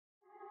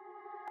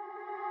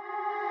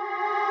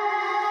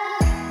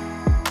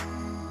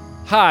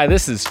Hi,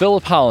 this is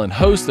Philip Holland,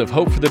 host of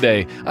Hope for the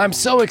Day. I'm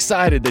so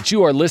excited that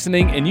you are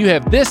listening and you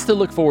have this to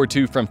look forward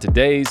to from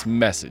today's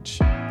message.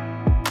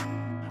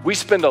 We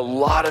spend a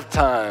lot of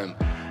time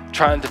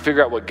trying to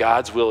figure out what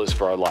God's will is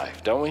for our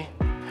life, don't we?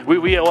 We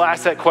will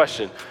ask that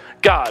question,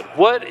 God,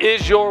 what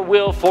is your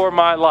will for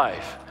my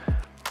life?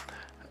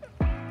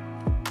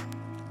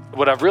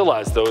 What I've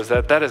realized, though, is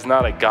that is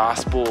not a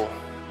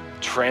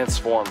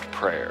gospel-transformed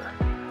prayer.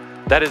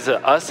 That is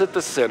a us at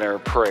the center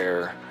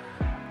prayer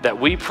that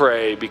we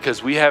pray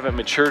because we haven't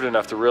matured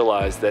enough to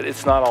realize that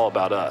it's not all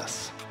about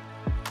us.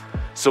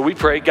 So we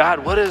pray,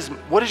 God, what is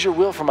your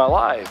will for my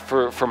life,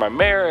 for my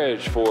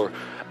marriage, for,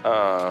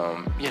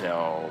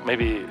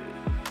 maybe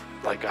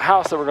like a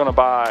house that we're going to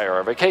buy or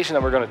a vacation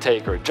that we're going to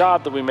take or a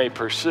job that we may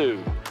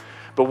pursue.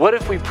 But what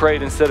if we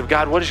prayed instead of,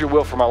 God, what is your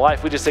will for my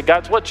life? We just say,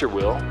 God, what's your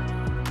will?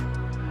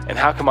 And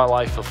how can my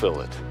life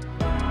fulfill it?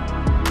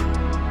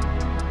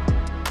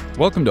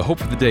 Welcome to Hope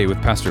for the Day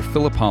with Pastor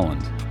Philip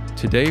Holland.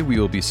 Today we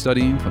will be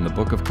studying from the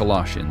book of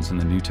Colossians in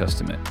the New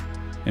Testament.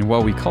 And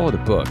while we call it a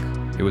book,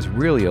 it was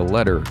really a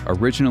letter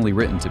originally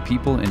written to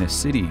people in a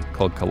city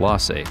called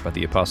Colossae by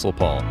the Apostle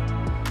Paul.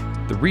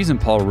 The reason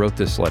Paul wrote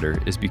this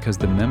letter is because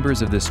the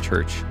members of this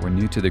church were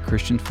new to the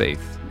Christian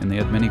faith and they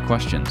had many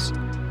questions.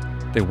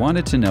 They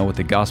wanted to know what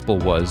the gospel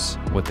was,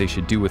 what they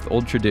should do with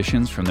old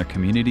traditions from their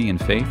community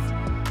and faith,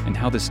 and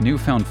how this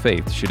newfound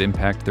faith should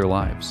impact their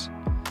lives.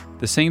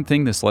 The same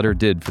thing this letter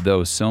did for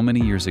those so many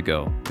years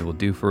ago, it will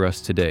do for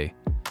us today.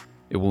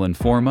 It will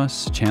inform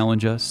us,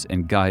 challenge us,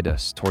 and guide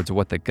us towards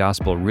what the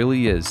gospel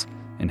really is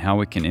and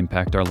how it can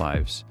impact our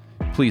lives.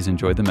 Please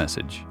enjoy the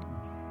message.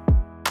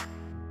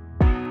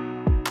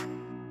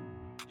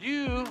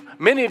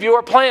 Many of you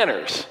are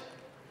planners.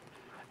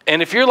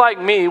 And if you're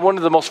like me, one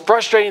of the most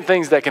frustrating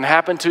things that can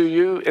happen to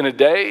you in a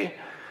day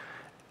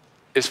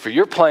is for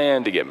your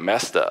plan to get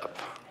messed up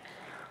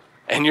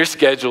and your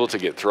schedule to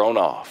get thrown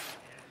off.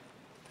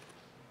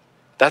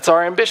 That's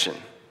our ambition.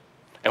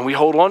 And we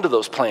hold on to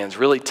those plans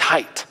really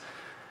tight.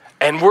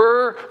 And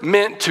we're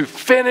meant to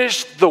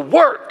finish the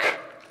work.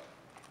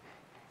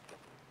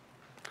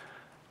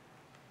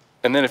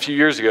 And then a few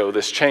years ago,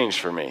 this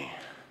changed for me.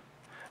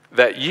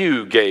 That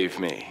you gave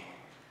me.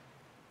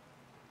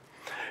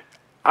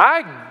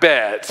 I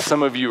bet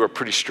some of you are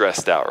pretty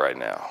stressed out right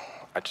now.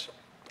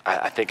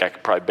 I think I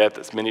could probably bet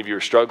that many of you are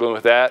struggling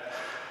with that.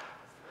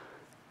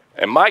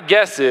 And my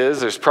guess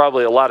is there's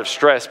probably a lot of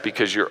stress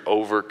because you're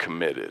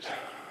overcommitted.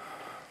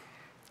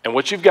 And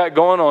what you've got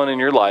going on in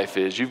your life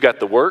is you've got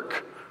the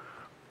work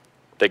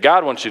that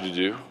God wants you to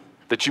do,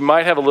 that you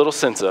might have a little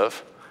sense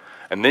of,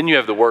 and then you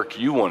have the work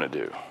you want to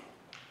do.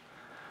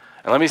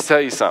 And let me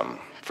tell you something,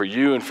 for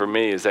you and for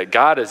me, is that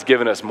God has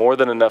given us more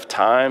than enough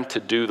time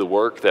to do the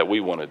work that we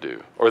want to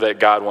do, or that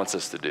God wants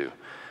us to do.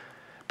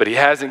 But he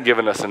hasn't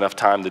given us enough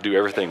time to do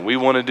everything we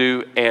want to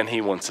do and he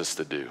wants us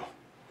to do.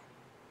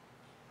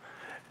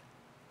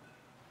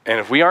 And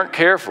if we aren't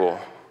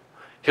careful,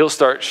 he'll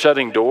start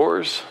shutting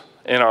doors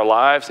in our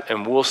lives,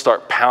 and we'll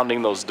start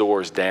pounding those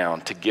doors down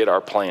to get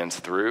our plans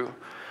through.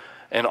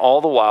 And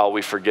all the while,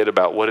 we forget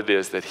about what it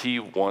is that he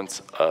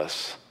wants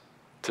us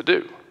to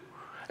do.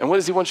 And what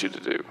does he want you to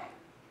do?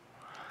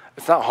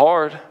 It's not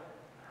hard.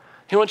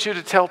 He wants you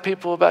to tell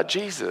people about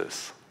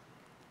Jesus.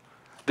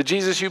 The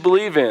Jesus you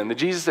believe in, the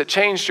Jesus that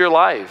changed your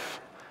life.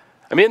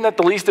 I mean, isn't that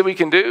the least that we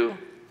can do?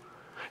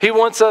 He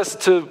wants us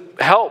to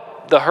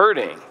help the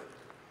hurting.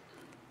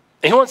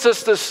 He wants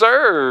us to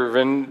serve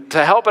and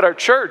to help at our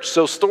church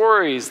so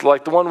stories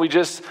like the one we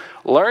just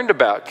learned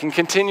about can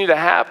continue to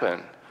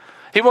happen.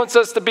 He wants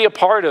us to be a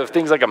part of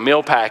things like a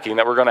meal packing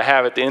that we're going to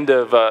have at the end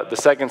of the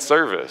second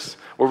service,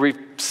 where we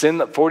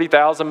send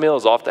 40,000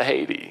 meals off to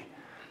Haiti.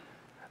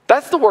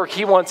 That's the work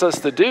he wants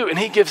us to do, and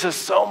he gives us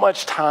so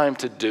much time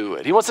to do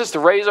it. He wants us to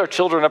raise our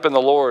children up in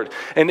the Lord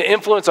and to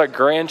influence our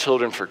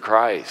grandchildren for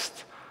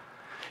Christ.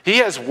 He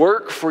has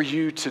work for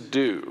you to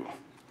do,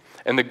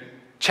 and the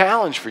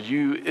challenge for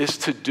you is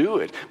to do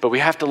it, but we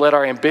have to let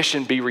our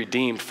ambition be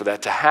redeemed for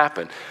that to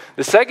happen.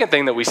 The second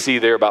thing that we see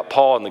there about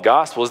Paul in the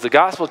gospel is the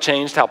gospel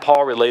changed how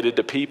Paul related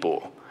to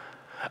people.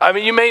 I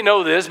mean, you may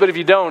know this, but if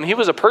you don't, he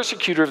was a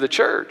persecutor of the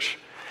church.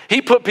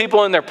 He put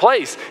people in their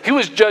place. He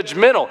was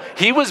judgmental.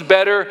 He was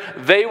better,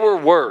 they were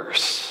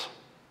worse.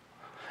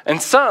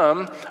 And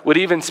some would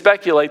even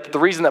speculate that the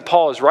reason that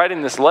Paul is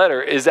writing this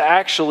letter is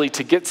actually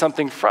to get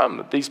something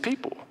from these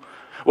people.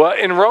 Well,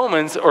 in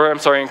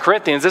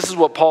Corinthians, this is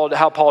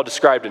how Paul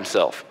described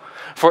himself.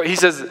 For he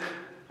says,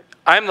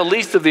 I am the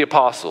least of the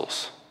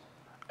apostles.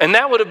 And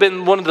that would have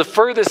been one of the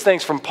furthest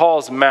things from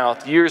Paul's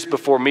mouth years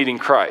before meeting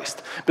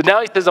Christ. But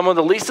now he says, I'm one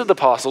of the least of the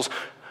apostles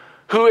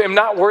who am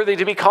not worthy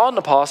to be called an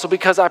apostle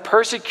because I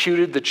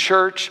persecuted the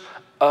church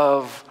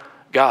of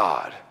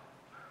God.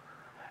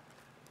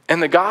 And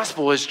the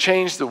gospel has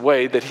changed the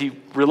way that he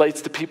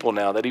relates to people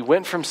now, that he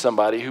went from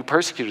somebody who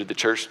persecuted the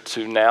church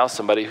to now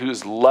somebody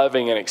who's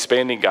loving and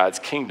expanding God's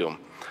kingdom.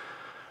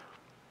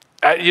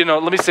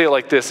 Let me say it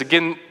like this.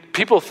 Again,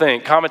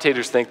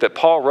 commentators think that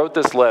Paul wrote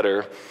this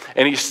letter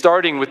and he's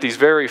starting with these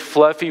very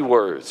fluffy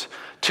words,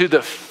 to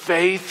the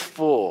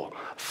faithful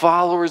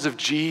followers of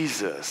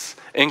Jesus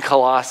in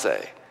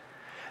Colossae.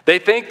 They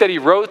think that he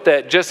wrote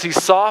that just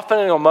he's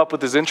softening them up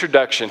with his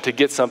introduction to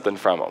get something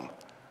from them.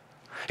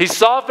 He's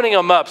softening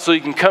them up so he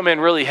can come in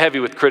really heavy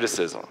with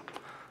criticism.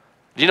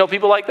 Do you know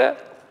people like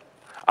that?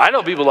 I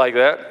know people like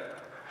that.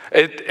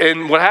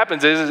 And what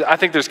happens is I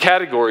think there's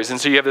categories. And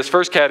so you have this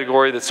first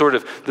category that's sort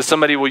of that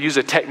somebody will use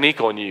a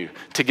technique on you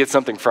to get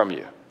something from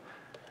you.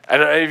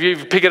 And if you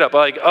pick it up,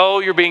 like, oh,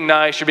 you're being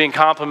nice, you're being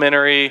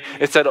complimentary.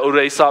 It's that old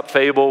Aesop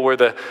fable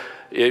where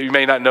you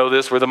may not know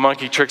this, where the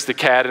monkey tricks the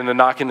cat into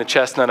knocking the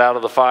chestnut out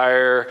of the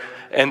fire.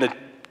 And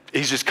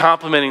he's just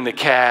complimenting the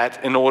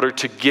cat in order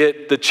to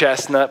get the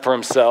chestnut for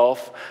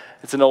himself.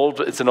 It's an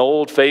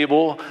old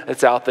fable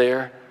that's out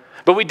there.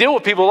 But we deal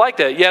with people like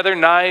that. Yeah, they're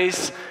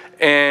nice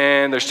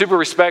and they're super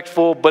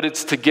respectful, but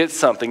it's to get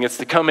something. It's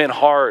to come in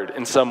hard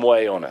in some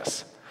way on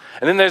us.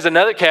 And then there's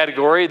another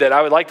category that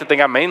I would like to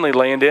think I mainly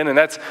land in, and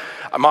that's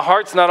my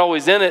heart's not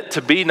always in it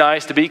to be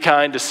nice, to be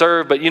kind, to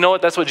serve, but you know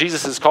what? That's what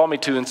Jesus has called me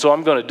to, and so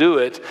I'm going to do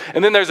it.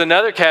 And then there's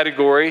another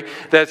category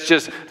that's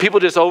just people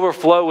just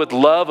overflow with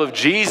love of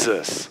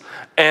Jesus,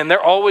 and they're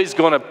always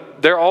going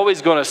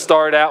to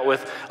start out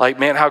with like,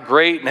 man, how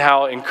great and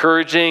how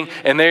encouraging,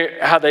 and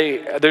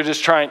they're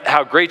just trying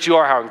how great you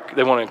are, how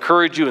they want to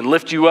encourage you and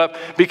lift you up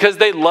because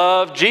they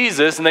love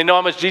Jesus and they know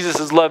how much Jesus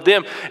has loved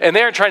them, and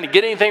they aren't trying to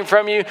get anything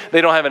from you. They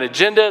don't have an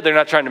agenda. They're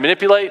not trying to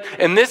manipulate,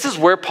 and this is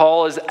where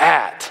Paul is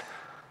at.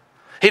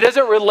 He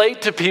doesn't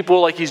relate to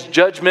people like he's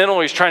judgmental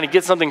or he's trying to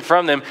get something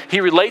from them. He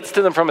relates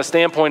to them from a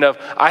standpoint of,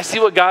 I see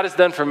what God has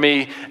done for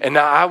me, and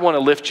now I want to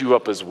lift you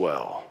up as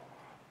well.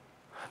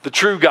 The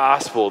true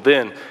gospel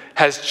then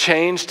has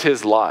changed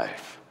his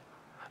life.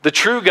 The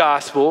true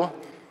gospel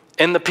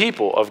and the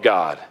people of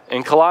God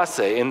in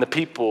Colossae and the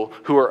people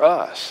who are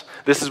us.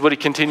 This is what he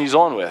continues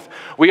on with.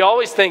 We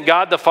always thank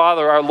God the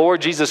Father, our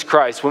Lord Jesus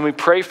Christ, when we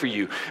pray for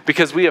you,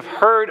 because we have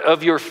heard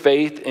of your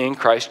faith in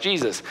Christ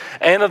Jesus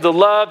and of the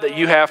love that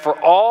you have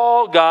for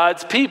all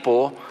God's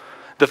people,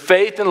 the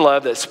faith and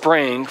love that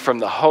spring from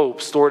the hope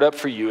stored up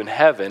for you in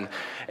heaven,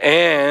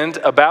 and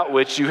about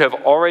which you have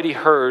already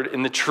heard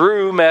in the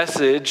true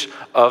message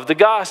of the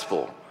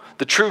gospel.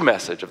 The true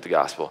message of the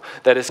gospel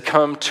that has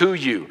come to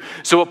you.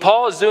 So what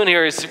Paul is doing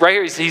here is right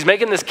here, he's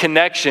making this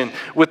connection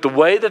with the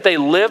way that they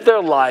live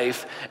their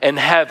life in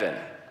heaven.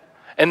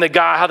 And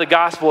how the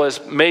gospel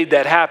has made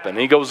that happen. And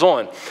he goes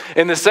on.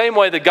 In the same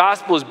way, the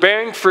gospel is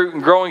bearing fruit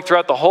and growing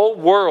throughout the whole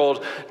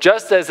world,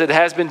 just as it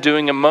has been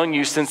doing among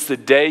you since the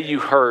day you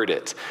heard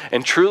it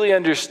and truly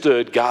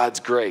understood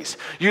God's grace.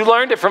 You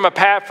learned it from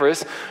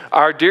Epaphras,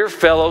 our dear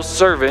fellow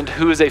servant,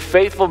 who is a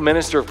faithful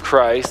minister of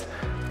Christ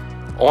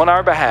on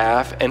our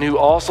behalf, and who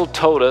also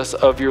told us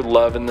of your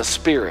love in the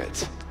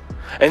Spirit.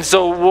 And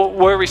so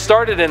where we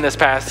started in this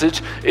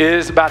passage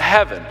is about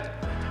heaven.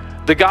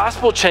 The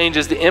gospel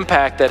changes the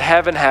impact that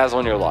heaven has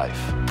on your life.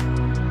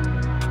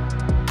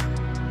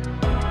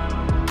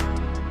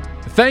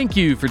 Thank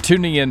you for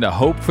tuning in to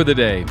Hope for the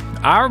Day.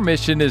 Our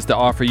mission is to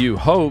offer you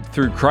hope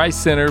through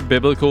Christ-centered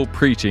biblical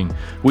preaching.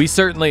 We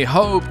certainly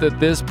hope that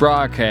this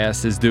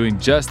broadcast is doing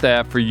just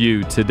that for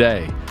you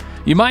today.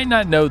 You might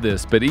not know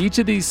this, but each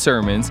of these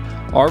sermons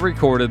are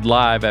recorded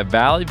live at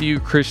Valley View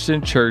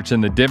Christian Church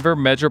in the Denver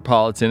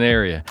metropolitan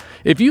area.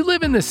 If you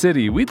live in the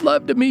city, we'd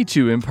love to meet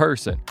you in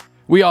person.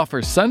 We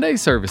offer Sunday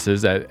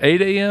services at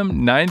 8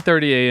 a.m.,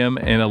 9:30 a.m.,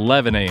 and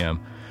 11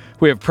 a.m.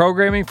 We have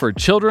programming for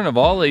children of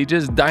all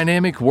ages,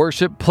 dynamic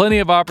worship, plenty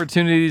of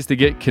opportunities to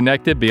get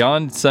connected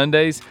beyond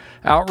Sundays,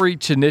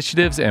 outreach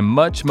initiatives, and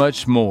much,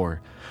 much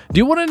more. Do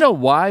you want to know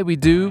why we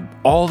do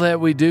all that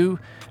we do?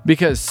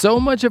 Because so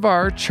much of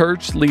our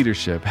church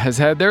leadership has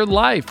had their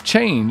life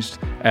changed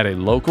at a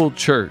local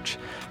church.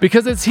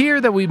 Because it's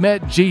here that we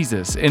met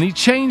Jesus, and He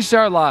changed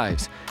our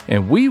lives.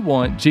 And we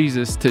want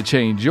Jesus to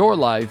change your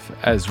life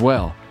as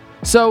well.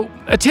 So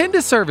attend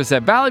a service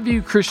at Valley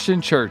View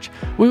Christian Church.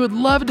 We would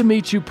love to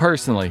meet you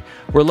personally.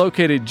 We're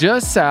located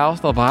just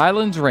south of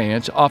Highlands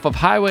Ranch off of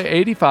Highway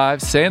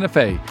 85, Santa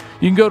Fe.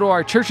 You can go to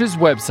our church's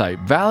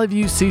website,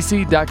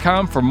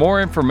 valleyviewcc.com, for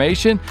more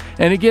information.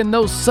 And again,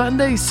 those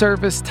Sunday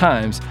service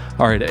times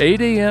are at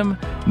 8 a.m.,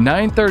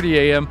 9:30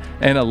 a.m.,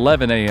 and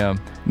 11 a.m.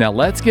 Now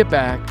let's get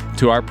back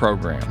to our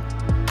program.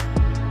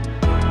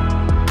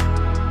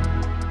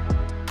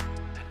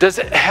 Does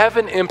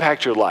heaven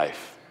impact your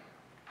life?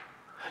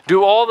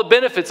 Do all the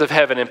benefits of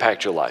heaven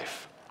impact your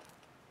life?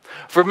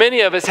 For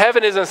many of us,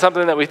 heaven isn't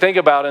something that we think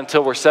about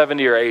until we're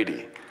 70 or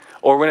 80,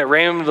 or when it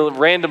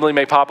randomly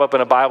may pop up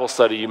in a Bible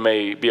study you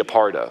may be a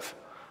part of.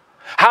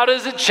 How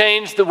does it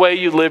change the way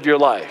you live your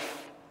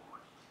life?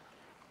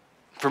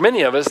 For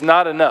many of us,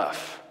 not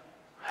enough.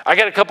 I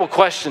got a couple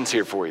questions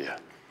here for you.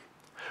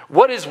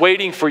 What is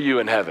waiting for you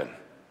in heaven?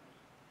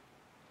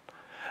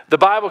 The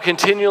Bible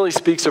continually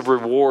speaks of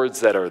rewards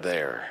that are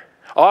there.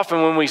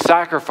 Often when we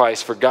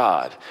sacrifice for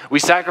God, we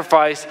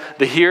sacrifice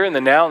the here and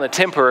the now and the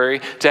temporary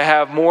to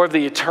have more of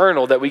the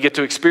eternal that we get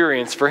to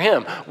experience for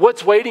Him.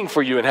 What's waiting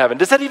for you in heaven?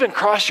 Does that even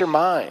cross your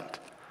mind?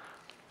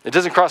 It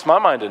doesn't cross my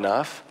mind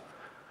enough.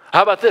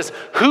 How about this?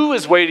 Who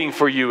is waiting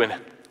for you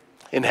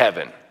in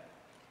heaven?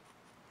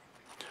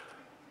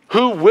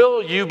 Who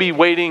will you be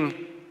waiting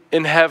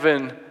in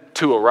heaven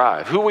to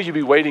arrive? Who will you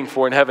be waiting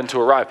for in heaven to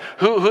arrive?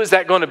 Who is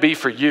that going to be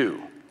for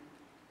you?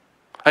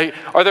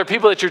 Are there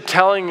people that you're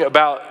telling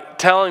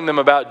them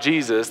about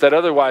Jesus that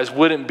otherwise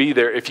wouldn't be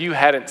there if you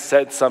hadn't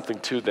said something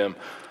to them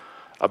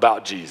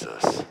about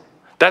Jesus?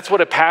 That's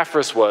what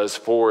Epaphras was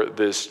for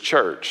this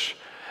church,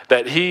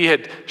 that he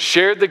had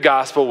shared the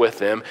gospel with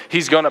them.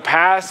 He's going to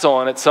pass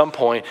on at some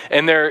point,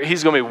 and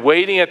he's going to be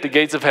waiting at the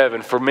gates of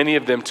heaven for many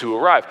of them to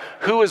arrive.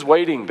 Who is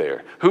waiting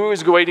there? Who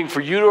is waiting for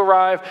you to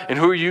arrive, and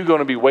who are you going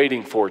to be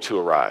waiting for to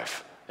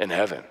arrive in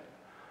heaven?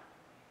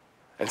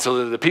 And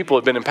so the people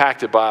have been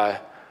impacted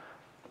by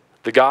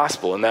the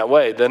gospel in that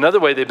way. Another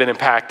way they've been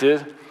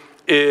impacted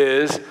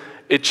is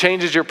it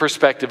changes your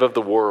perspective of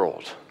the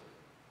world.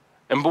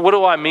 And what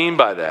do I mean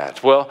by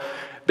that? Well,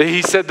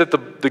 he said that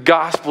the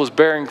gospel is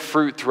bearing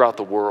fruit throughout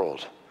the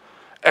world,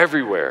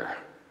 everywhere.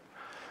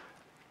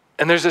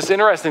 And there's this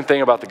interesting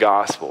thing about the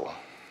gospel.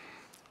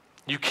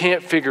 You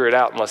can't figure it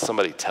out unless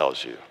somebody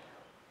tells you.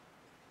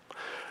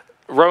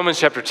 Romans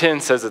chapter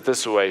 10 says it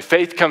this way: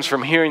 faith comes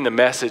from hearing the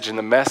message, and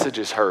the message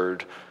is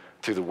heard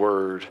through the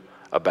word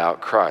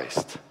about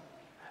Christ.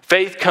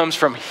 Faith comes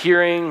from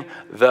hearing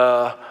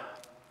the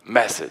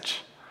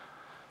message.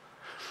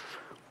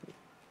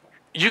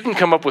 You can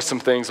come up with some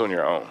things on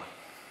your own.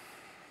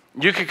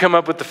 You could come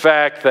up with the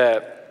fact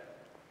that,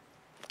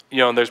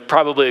 there's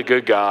probably a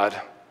good God,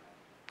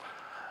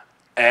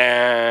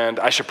 and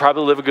I should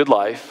probably live a good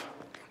life.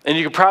 And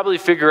you could probably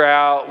figure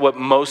out what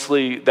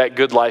mostly that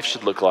good life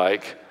should look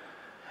like.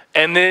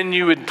 And then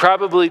you would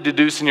probably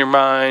deduce in your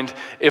mind,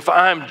 if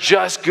I'm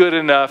just good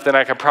enough, then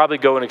I could probably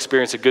go and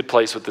experience a good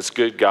place with this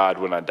good God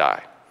when I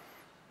die.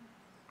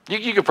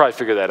 You could probably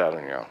figure that out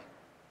on your own.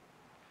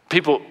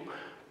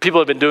 People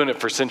have been doing it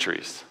for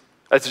centuries.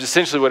 That's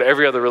essentially what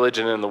every other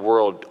religion in the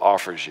world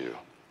offers you.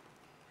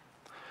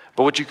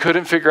 But what you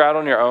couldn't figure out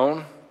on your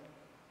own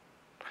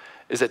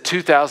is that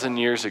 2,000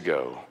 years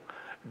ago,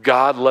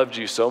 God loved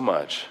you so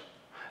much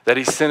that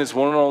he sent his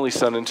one and only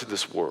son into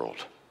this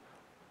world.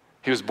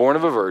 He was born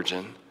of a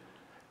virgin.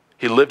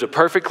 He lived a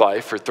perfect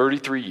life for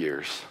 33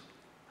 years.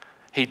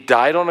 He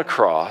died on a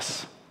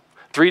cross.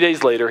 3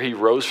 days later, he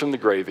rose from the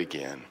grave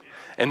again.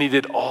 And he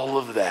did all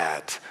of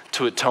that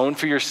to atone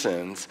for your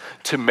sins,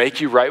 to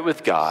make you right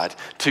with God,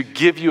 to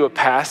give you a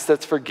past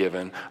that's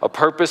forgiven, a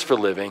purpose for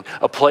living,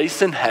 a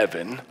place in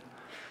heaven.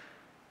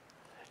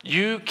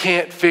 You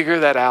can't figure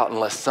that out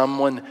unless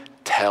someone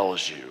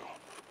tells you.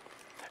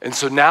 And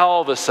so now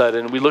all of a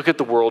sudden, we look at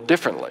the world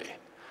differently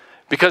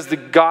because the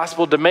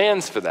gospel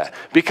demands for that.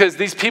 Because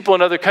these people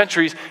in other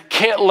countries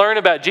can't learn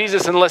about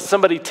Jesus unless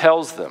somebody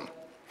tells them.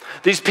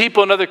 These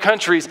people in other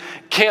countries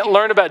can't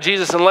learn about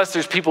Jesus unless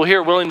there's people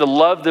here willing to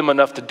love them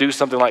enough to do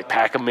something like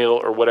pack a meal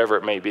or whatever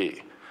it may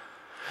be.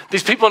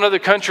 These people in other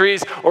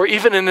countries, or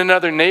even in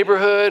another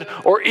neighborhood,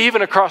 or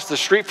even across the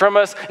street from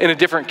us in a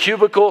different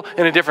cubicle,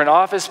 in a different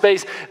office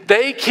space,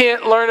 they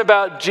can't learn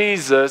about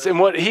Jesus and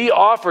what he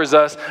offers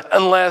us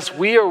unless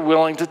we are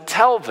willing to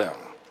tell them.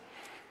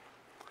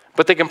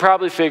 But they can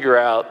probably figure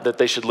out that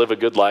they should live a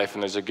good life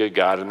and there's a good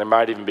God and there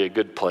might even be a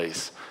good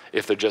place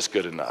if they're just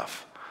good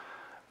enough.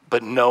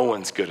 But no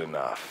one's good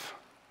enough.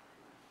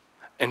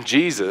 And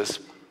Jesus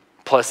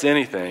plus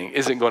anything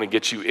isn't going to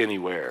get you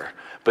anywhere.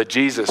 But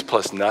Jesus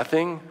plus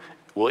nothing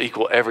will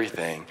equal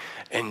everything.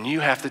 And you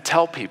have to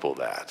tell people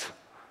that.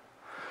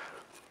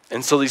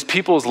 And so these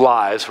people's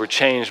lives were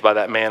changed by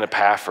that man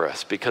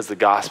Epaphras because the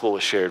gospel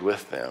was shared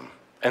with them.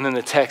 And then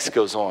the text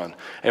goes on.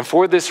 And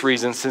for this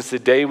reason, since the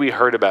day we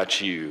heard about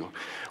you,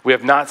 we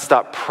have not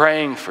stopped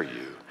praying for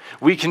you.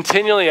 We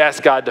continually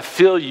ask God to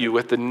fill you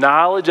with the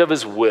knowledge of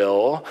his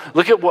will.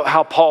 Look at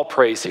how Paul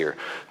prays here.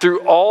 Through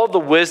all the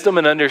wisdom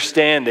and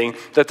understanding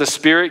that the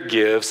Spirit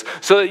gives,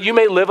 so that you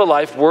may live a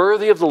life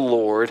worthy of the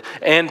Lord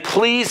and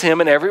please him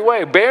in every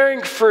way,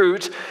 bearing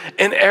fruit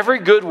in every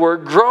good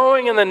work,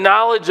 growing in the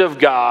knowledge of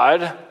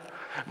God,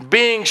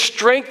 being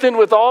strengthened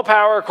with all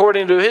power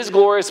according to his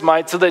glorious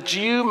might, so that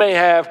you may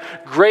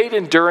have great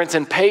endurance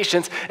and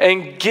patience,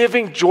 and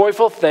giving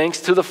joyful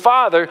thanks to the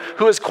Father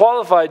who has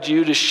qualified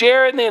you to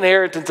share in the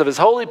inheritance of his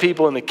holy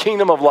people in the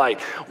kingdom of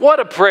light. What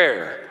a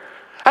prayer.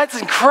 That's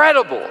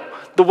incredible,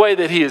 the way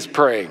that he is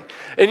praying.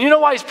 And you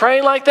know why he's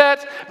praying like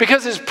that?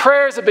 Because his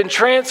prayers have been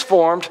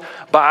transformed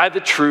by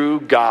the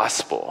true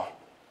gospel.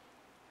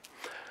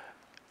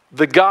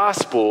 The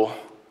gospel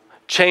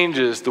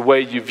changes the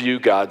way you view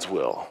God's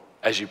will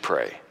as you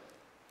pray.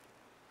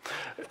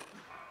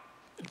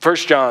 1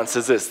 John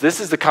says this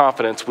is the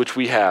confidence which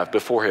we have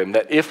before him,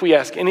 that if we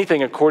ask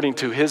anything according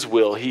to his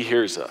will, he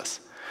hears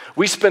us.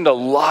 We spend a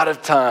lot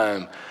of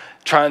time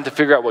trying to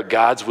figure out what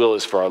God's will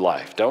is for our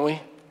life, don't we?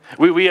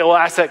 We will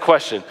ask that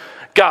question,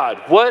 God,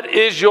 what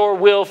is your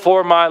will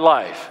for my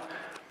life?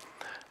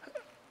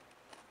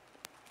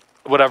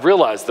 What I've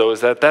realized, though,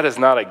 is that is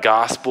not a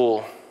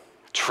gospel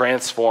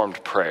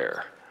transformed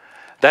prayer.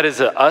 That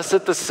is a us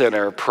at the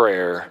center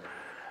prayer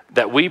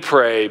that we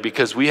pray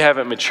because we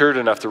haven't matured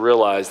enough to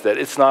realize that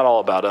it's not all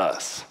about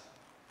us.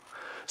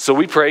 So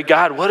we pray,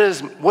 God, what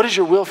is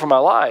your will for my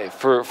life,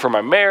 for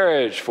my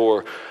marriage,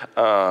 for,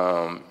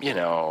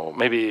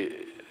 maybe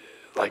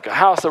like a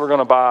house that we're going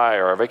to buy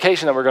or a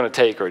vacation that we're going to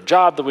take or a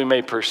job that we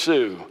may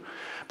pursue.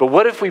 But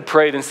what if we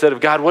prayed instead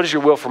of, God, what is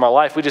your will for my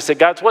life? We just said,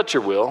 God, what's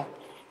your will?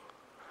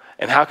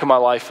 And how can my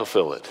life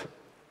fulfill it?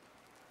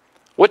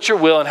 What's your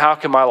will and how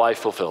can my life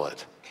fulfill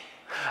it?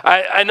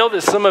 I know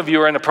that some of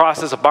you are in the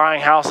process of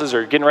buying houses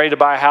or getting ready to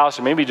buy a house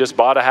or maybe just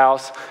bought a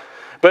house.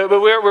 But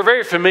we're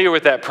very familiar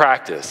with that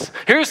practice.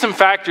 Here are some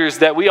factors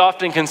that we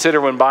often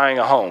consider when buying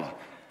a home.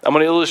 I'm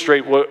going to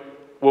illustrate what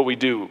we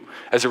do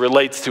as it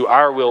relates to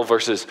our will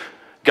versus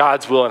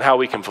God's will and how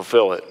we can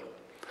fulfill it.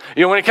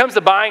 When it comes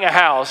to buying a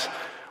house,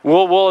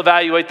 we'll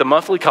evaluate the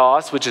monthly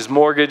cost, which is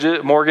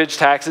mortgage,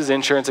 taxes,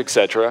 insurance,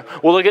 etc.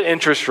 We'll look at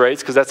interest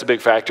rates, because that's a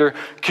big factor.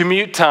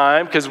 Commute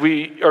time, because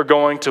we are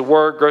going to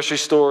work, grocery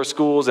store,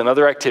 schools, and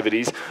other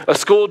activities. A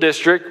school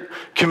district,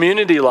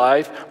 community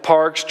life,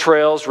 parks,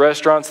 trails,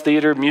 restaurants,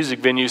 theater, music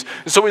venues.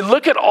 And so we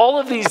look at all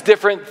of these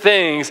different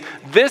things.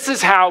 This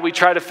is how we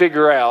try to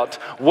figure out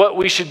what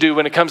we should do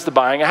when it comes to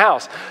buying a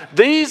house.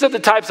 These are the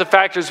types of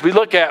factors we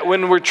look at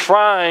when we're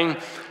trying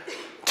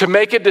to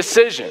make a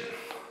decision.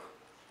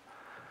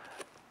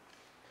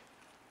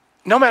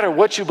 No matter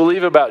what you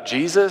believe about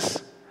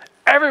Jesus,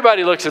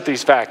 everybody looks at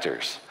these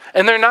factors.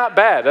 And they're not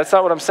bad. That's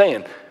not what I'm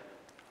saying.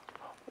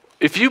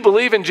 If you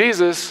believe in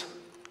Jesus,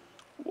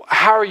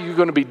 how are you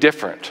going to be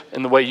different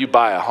in the way you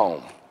buy a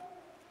home?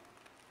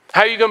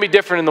 How are you going to be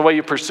different in the way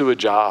you pursue a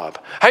job?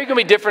 How are you going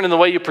to be different in the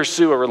way you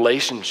pursue a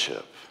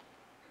relationship?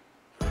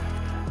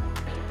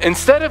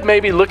 Instead of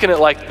maybe looking at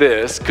it like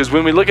this, because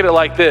when we look at it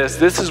like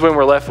this is when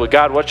we're left with,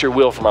 God, what's your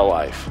will for my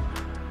life?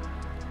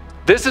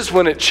 This is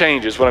when it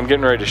changes, what I'm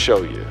getting ready to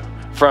show you.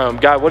 From,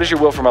 God, what is your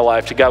will for my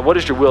life, to God, what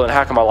is your will and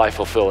how can my life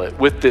fulfill it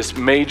with this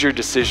major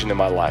decision in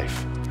my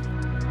life?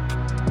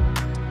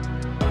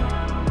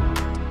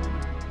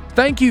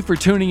 Thank you for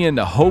tuning in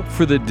to Hope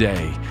for the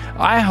Day.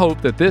 I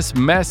hope that this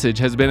message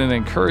has been an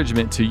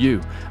encouragement to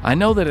you. I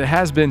know that it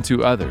has been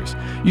to others.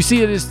 You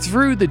see, it is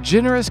through the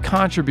generous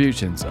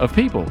contributions of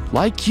people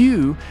like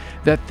you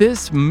that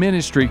this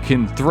ministry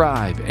can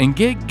thrive and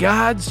get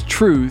God's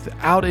truth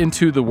out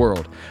into the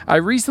world. I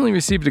recently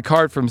received a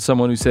card from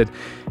someone who said,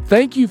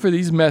 "Thank you for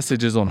these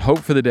messages on Hope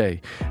for the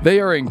Day. They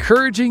are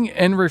encouraging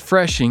and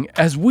refreshing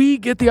as we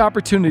get the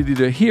opportunity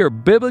to hear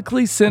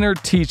biblically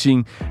centered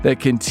teaching that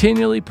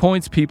continually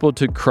points people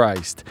to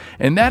Christ."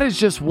 And that is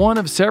just one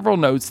of several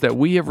notes that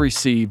we have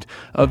received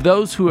of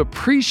those who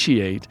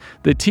appreciate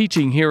the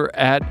teaching here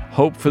at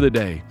Hope for the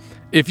Day.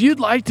 If you'd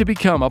like to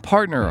become a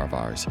partner of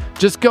ours,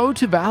 just go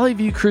to Valley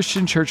View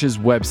Christian Church's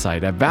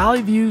website at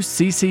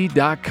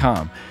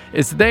valleyviewcc.com.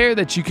 It's there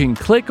that you can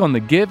click on the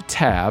Give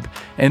tab,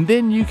 and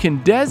then you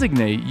can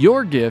designate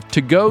your gift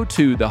to go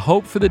to the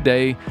Hope for the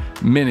Day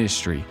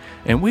ministry.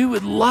 And we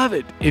would love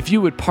it if you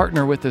would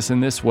partner with us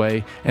in this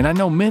way, and I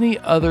know many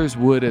others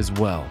would as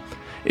well.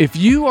 If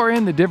you are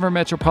in the Denver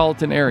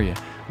metropolitan area,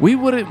 we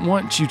wouldn't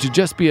want you to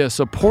just be a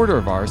supporter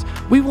of ours.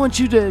 We want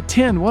you to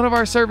attend one of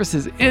our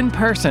services in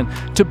person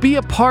to be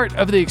a part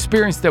of the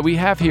experience that we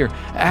have here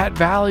at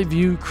Valley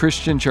View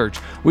Christian Church.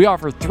 We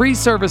offer 3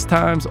 service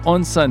times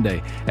on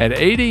Sunday at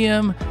 8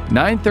 a.m.,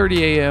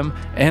 9:30 a.m.,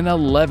 and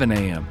 11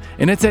 a.m.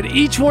 And it's at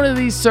each one of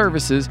these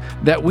services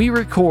that we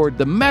record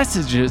the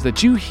messages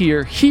that you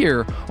hear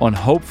here on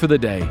Hope for the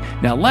Day.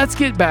 Now let's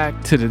get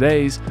back to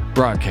today's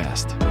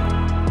broadcast.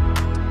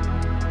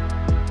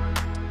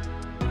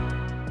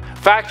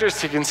 Factors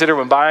to consider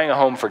when buying a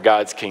home for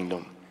God's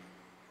kingdom.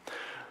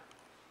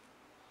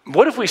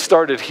 What if we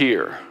started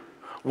here?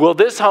 Will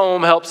this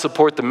home help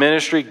support the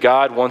ministry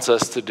God wants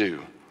us to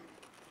do?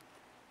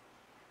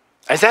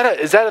 Is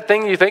that a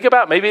thing you think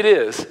about? Maybe it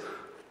is.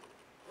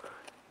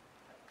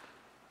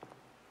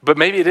 But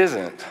maybe it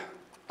isn't.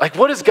 Like,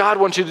 what does God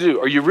want you to do?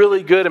 Are you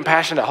really good and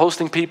passionate at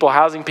hosting people,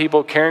 housing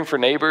people, caring for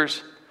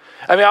neighbors?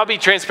 I mean, I'll be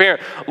transparent.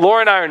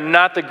 Laura and I are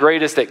not the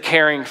greatest at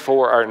caring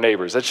for our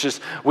neighbors. That's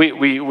just,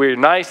 we're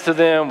nice to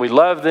them. We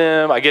love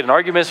them. I get in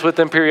arguments with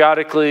them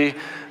periodically.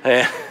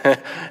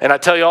 And I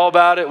tell you all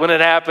about it when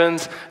it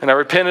happens. And I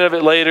repent of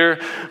it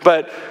later.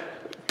 But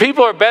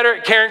people are better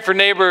at caring for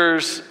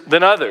neighbors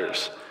than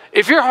others.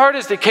 If your heart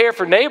is to care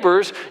for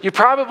neighbors, you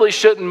probably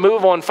shouldn't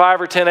move on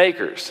 5 or 10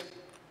 acres.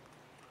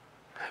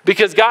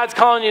 Because God's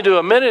calling you to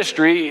a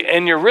ministry,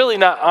 and you're really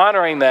not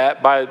honoring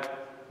that by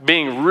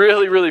being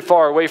really, really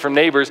far away from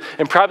neighbors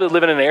and probably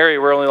living in an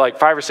area where only like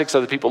 5 or 6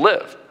 other people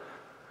live.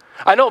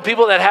 I know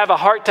people that have a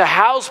heart to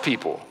house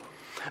people.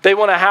 They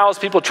want to house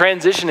people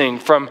transitioning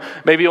from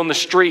maybe on the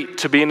street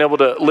to being able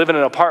to live in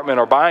an apartment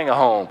or buying a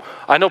home.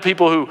 I know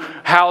people who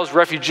house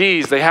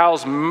refugees. They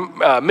house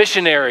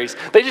missionaries.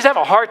 They just have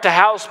a heart to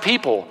house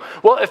people.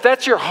 Well, if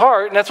that's your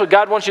heart and that's what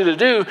God wants you to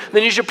do,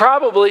 then you should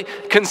probably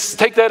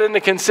take that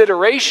into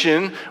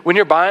consideration when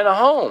you're buying a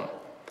home.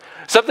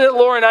 Something that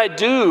Laura and I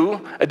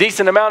do a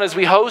decent amount is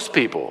we host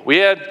people. We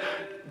had,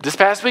 this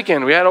past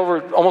weekend, we had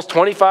over almost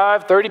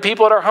 25, 30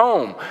 people at our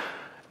home.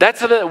 That's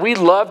something that we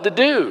love to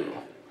do.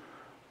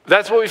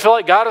 That's what we feel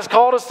like God has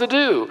called us to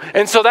do.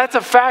 And so that's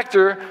a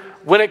factor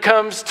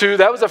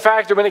that was a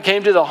factor when it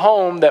came to the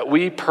home that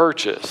we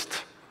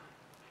purchased.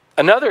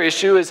 Another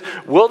issue is,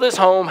 will this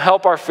home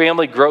help our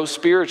family grow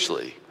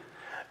spiritually?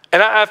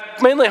 And I've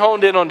mainly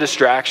honed in on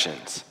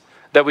distractions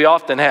that we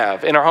often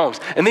have in our homes.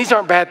 And these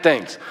aren't bad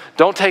things.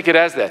 Don't take it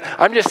as that.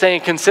 I'm just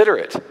saying consider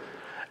it.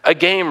 A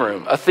game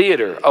room, a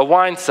theater, a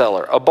wine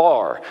cellar, a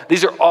bar.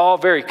 These are all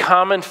very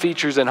common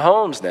features in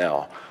homes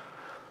now.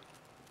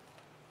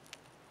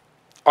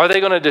 Are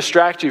they going to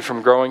distract you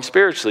from growing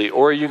spiritually,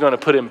 or are you going to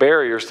put in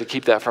barriers to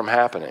keep that from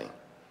happening?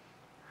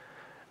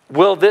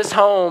 Will this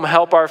home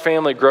help our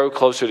family grow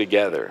closer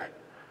together?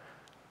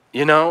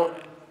 You know,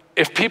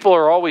 if people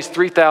are always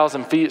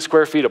 3,000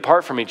 square feet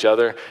apart from each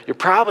other, you're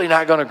probably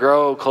not going to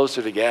grow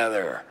closer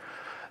together.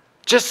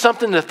 Just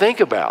something to think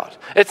about.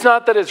 It's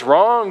not that it's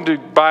wrong to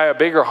buy a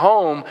bigger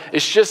home.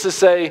 It's just to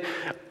say,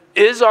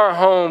 is our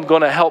home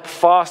going to help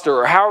foster,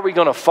 or how are we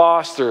going to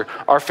foster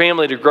our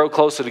family to grow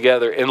closer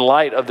together in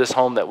light of this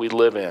home that we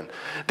live in?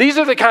 These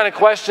are the kind of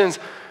questions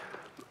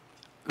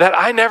that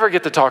I never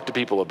get to talk to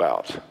people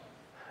about.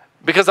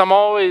 Because I'm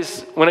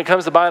always, when it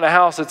comes to buying a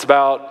house, it's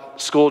about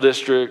school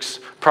districts,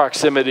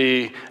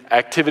 proximity,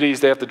 activities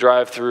they have to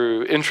drive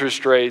through,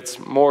 interest rates,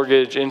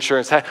 mortgage,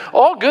 insurance,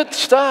 all good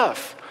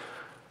stuff.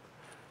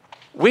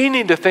 We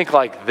need to think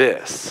like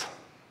this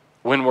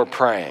when we're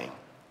praying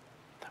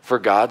for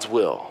God's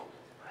will,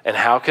 and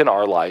how can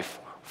our life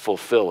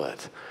fulfill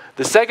it.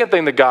 The second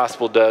thing the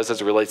gospel does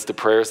as it relates to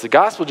prayer is the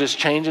gospel just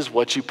changes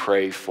what you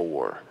pray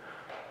for.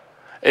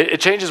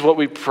 It changes what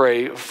we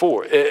pray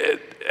for.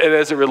 And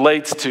as it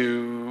relates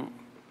to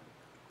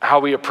how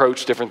we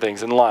approach different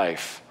things in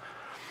life.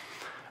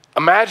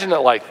 Imagine it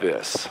like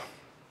this.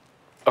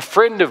 A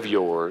friend of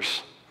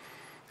yours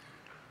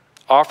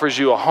offers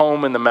you a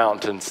home in the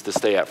mountains to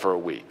stay at for a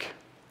week,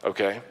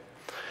 okay?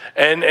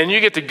 And you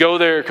get to go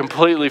there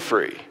completely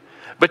free.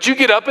 But you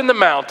get up in the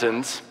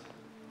mountains,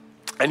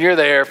 and you're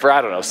there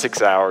for,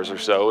 6 hours or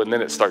so, and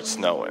then it starts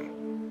snowing.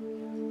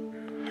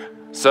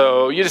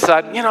 So you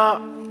decide, I'm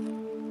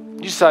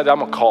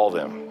going to call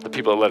them, the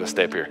people that let us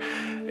stay up here.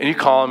 And you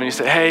call them and you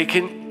say, hey,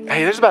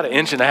 there's about 1.5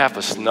 inches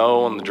of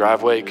snow on the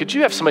driveway. Could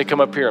you have somebody come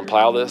up here and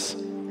plow this?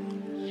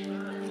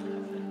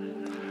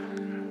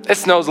 It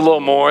snows a little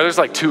more. There's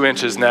like 2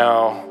 inches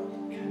now.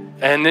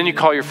 And then you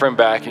call your friend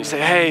back and you say,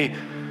 hey,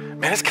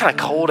 man, it's kind of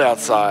cold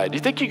outside. Do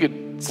you think you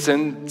could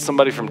send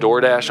somebody from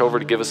DoorDash over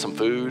to give us some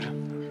food?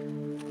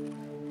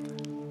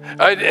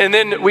 And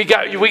then we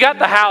got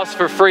the house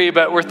for free,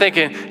 but we're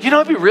thinking,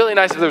 it'd be really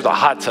nice if there was a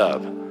hot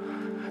tub.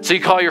 So you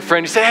call your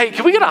friend, you say, hey,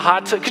 can we get a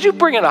hot tub? Could you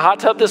bring in a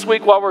hot tub this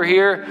week while we're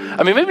here?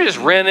 Maybe just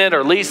rent it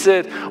or lease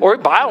it or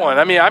buy one.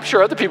 I'm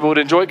sure other people would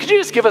enjoy it. Could you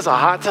just give us a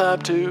hot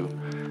tub too?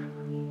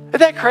 Isn't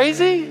that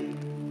crazy?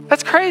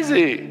 That's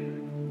crazy.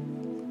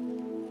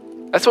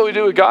 That's what we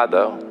do with God,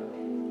 though.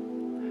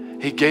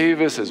 He gave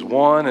us his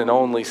one and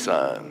only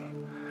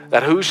Son,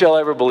 that who shall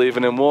ever believe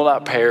in him will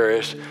not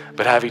perish,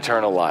 but have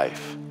eternal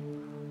life.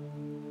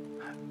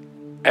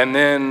 And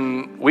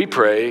then we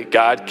pray,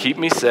 God, keep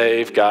me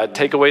safe. God,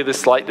 take away this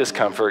slight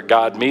discomfort.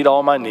 God, meet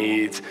all my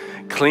needs.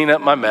 Clean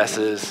up my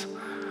messes.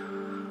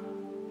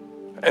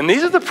 And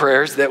these are the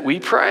prayers that we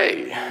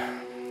pray.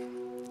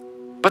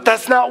 But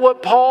that's not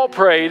what Paul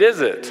prayed,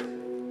 is it?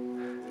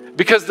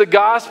 Because the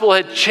gospel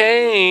had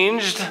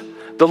changed.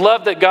 The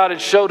love that God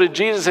had showed to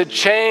Jesus had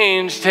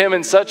changed him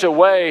in such a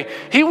way.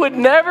 He would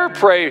never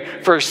pray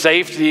for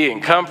safety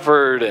and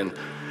comfort. And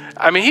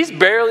he's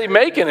barely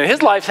making it.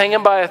 His life's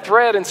hanging by a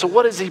thread. And so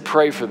what does he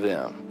pray for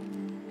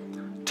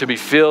them? To be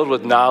filled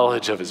with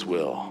knowledge of his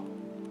will.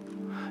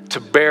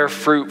 To bear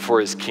fruit for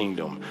his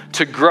kingdom.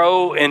 To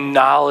grow in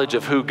knowledge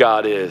of who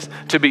God is.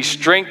 To be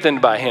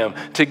strengthened by him.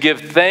 To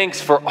give thanks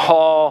for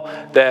all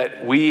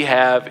that we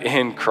have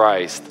in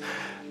Christ.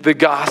 The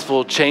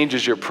gospel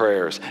changes your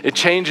prayers. It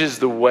changes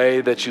the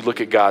way that you look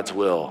at God's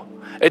will.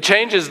 It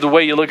changes the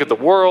way you look at the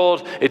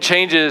world. It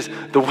changes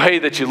the way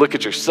that you look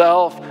at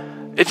yourself.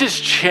 It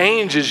just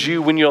changes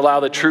you when you allow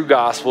the true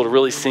gospel to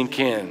really sink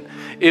in.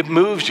 It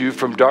moves you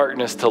from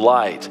darkness to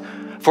light.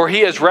 For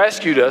he has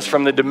rescued us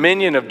from the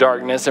dominion of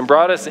darkness and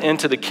brought us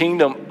into the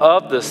kingdom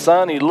of the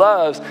Son he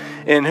loves,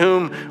 in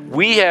whom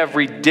we have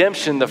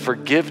redemption, the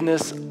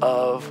forgiveness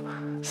of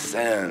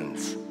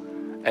sins.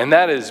 And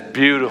that is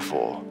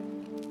beautiful.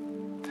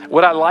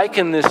 What I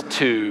liken this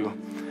to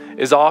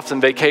is often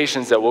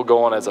vacations that we'll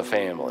go on as a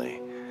family.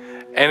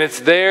 And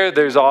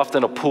there's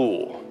often a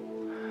pool,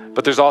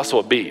 but there's also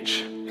a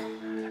beach.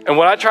 And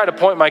what I try to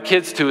point my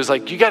kids to is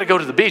like, you got to go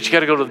to the beach,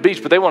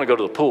 but they want to go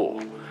to the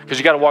pool because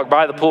you got to walk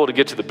by the pool to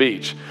get to the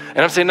beach. And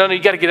I'm saying, no,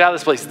 you got to get out of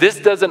this place. This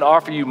doesn't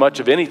offer you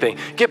much of anything.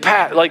 Get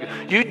past,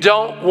 you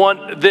don't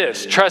want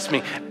this. Trust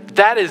me.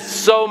 That is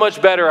so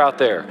much better out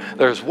there.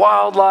 There's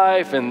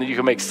wildlife, and you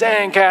can make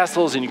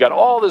sandcastles, and you got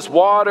all this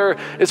water.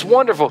 It's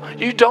wonderful.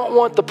 You don't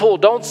want the pool.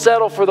 Don't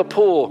settle for the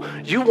pool.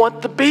 You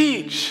want the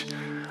beach.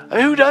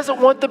 Who doesn't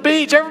want the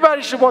beach?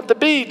 Everybody should want the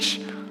beach.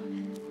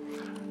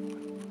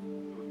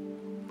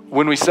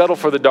 When we settle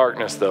for the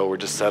darkness, though, we're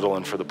just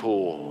settling for the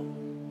pool.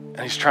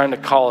 And he's trying to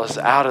call us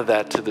out of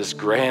that to this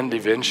grand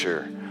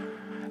adventure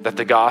that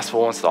the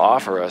gospel wants to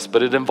offer us,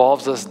 but it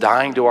involves us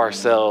dying to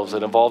ourselves.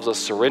 It involves us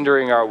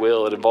surrendering our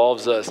will. It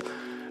involves us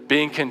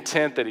being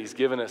content that he's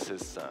given us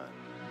his son.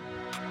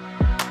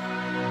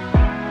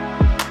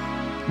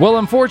 Well,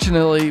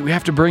 unfortunately, we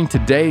have to bring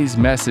today's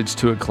message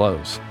to a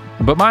close.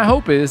 But my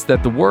hope is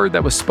that the word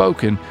that was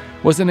spoken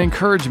was an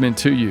encouragement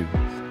to you.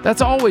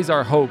 That's always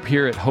our hope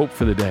here at Hope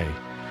for the Day.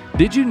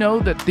 Did you know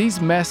that these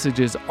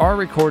messages are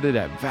recorded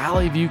at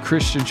Valley View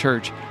Christian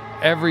Church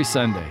every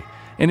Sunday?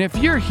 And if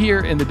you're here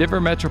in the Denver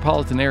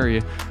metropolitan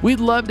area, we'd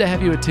love to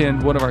have you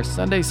attend one of our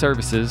Sunday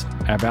services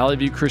at Valley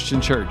View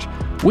Christian Church.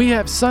 We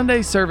have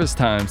Sunday service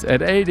times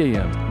at 8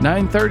 a.m.,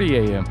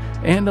 9:30 a.m.,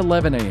 and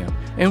 11 a.m.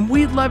 And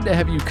we'd love to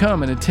have you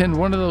come and attend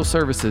one of those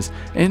services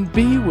and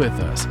be with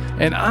us.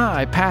 And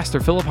I, Pastor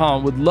Philip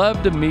Holland, would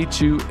love to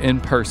meet you in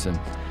person.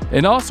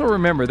 And also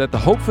remember that the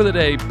Hope for the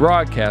Day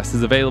broadcast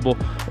is available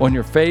on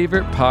your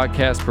favorite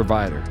podcast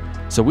provider.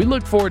 So we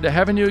look forward to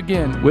having you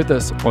again with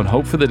us on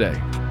Hope for the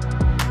Day.